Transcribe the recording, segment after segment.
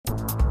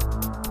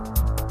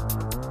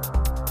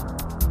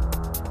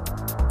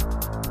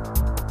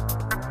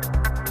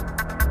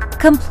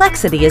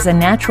Complexity is a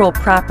natural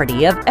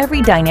property of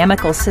every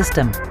dynamical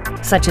system,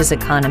 such as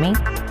economy,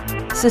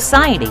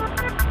 society,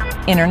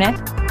 internet,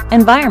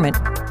 environment,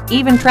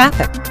 even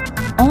traffic.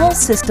 All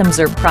systems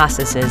or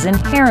processes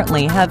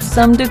inherently have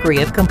some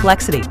degree of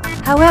complexity.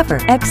 However,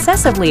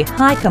 excessively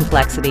high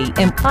complexity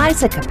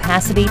implies a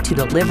capacity to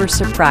deliver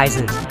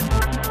surprises.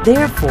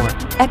 Therefore,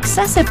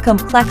 excessive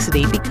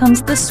complexity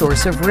becomes the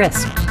source of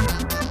risk.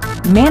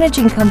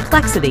 Managing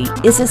complexity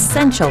is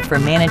essential for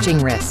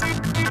managing risk.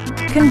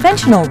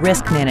 Conventional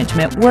risk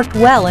management worked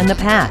well in the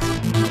past.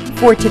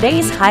 For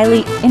today's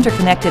highly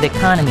interconnected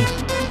economy,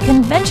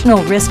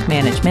 conventional risk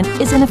management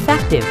is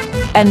ineffective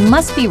and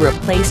must be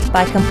replaced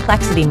by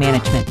complexity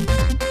management.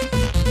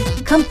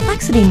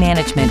 Complexity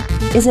management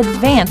is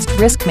advanced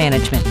risk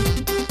management.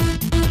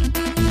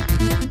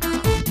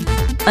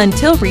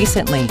 Until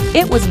recently,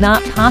 it was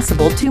not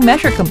possible to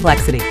measure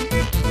complexity.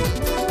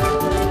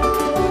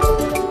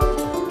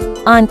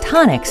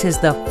 Ontonix is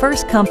the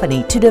first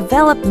company to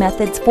develop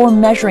methods for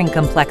measuring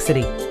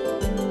complexity.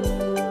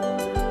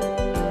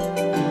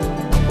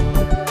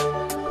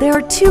 There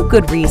are two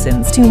good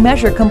reasons to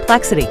measure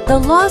complexity. The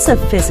laws of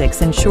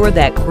physics ensure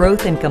that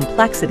growth in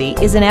complexity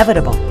is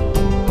inevitable.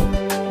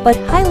 But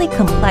highly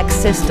complex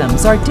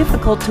systems are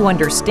difficult to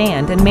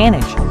understand and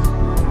manage.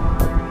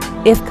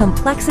 If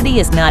complexity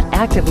is not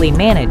actively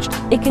managed,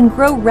 it can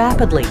grow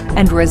rapidly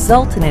and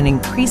result in an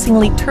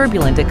increasingly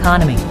turbulent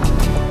economy.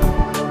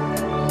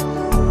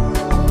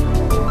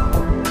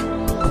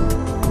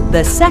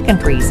 The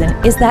second reason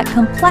is that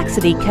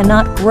complexity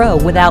cannot grow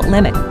without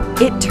limit.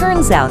 It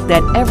turns out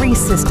that every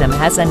system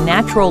has a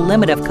natural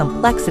limit of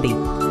complexity,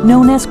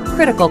 known as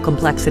critical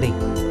complexity.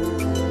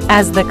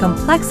 As the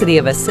complexity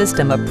of a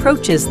system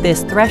approaches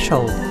this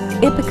threshold,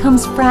 it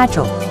becomes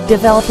fragile,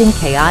 developing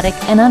chaotic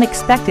and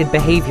unexpected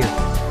behavior.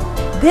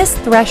 This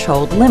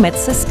threshold limits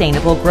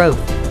sustainable growth.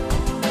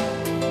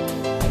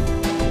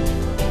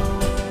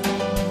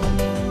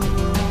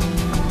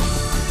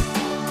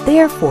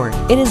 Therefore,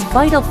 it is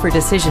vital for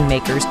decision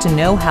makers to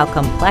know how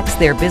complex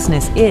their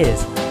business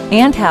is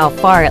and how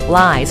far it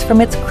lies from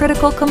its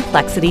critical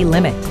complexity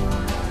limit.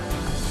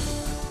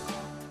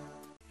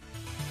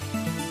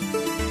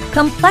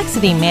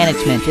 Complexity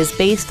management is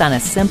based on a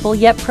simple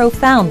yet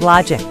profound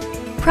logic.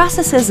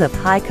 Processes of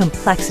high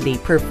complexity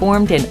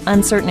performed in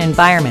uncertain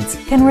environments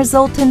can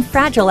result in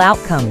fragile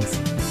outcomes.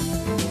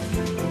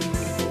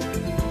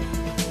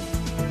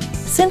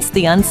 Since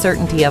the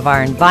uncertainty of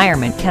our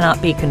environment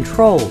cannot be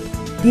controlled,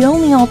 the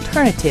only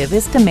alternative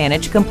is to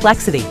manage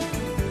complexity.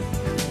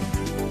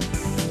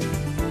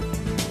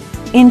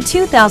 In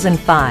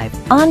 2005,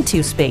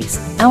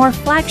 Ontonix, our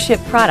flagship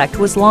product,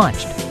 was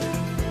launched.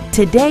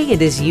 Today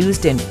it is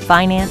used in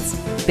finance,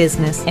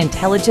 business,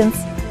 intelligence,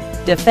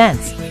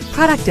 defense,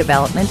 product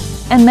development,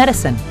 and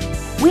medicine.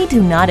 We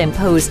do not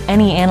impose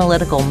any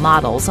analytical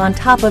models on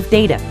top of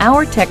data.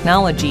 Our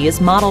technology is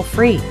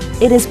model-free.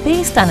 It is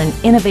based on an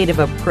innovative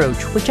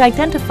approach which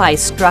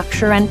identifies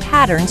structure and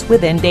patterns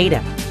within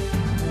data.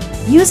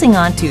 Using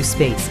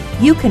Ontonix,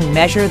 you can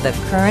measure the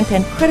current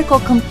and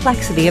critical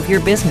complexity of your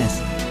business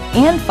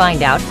and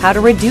find out how to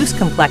reduce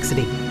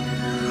complexity.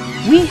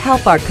 We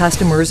help our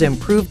customers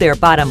improve their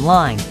bottom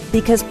line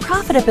because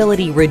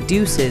profitability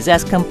reduces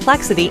as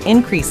complexity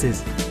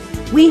increases.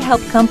 We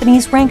help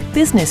companies rank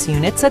business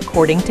units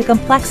according to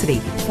complexity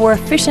for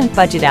efficient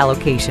budget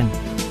allocation.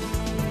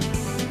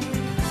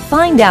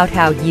 Find out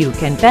how you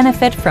can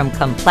benefit from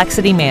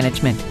complexity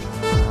management.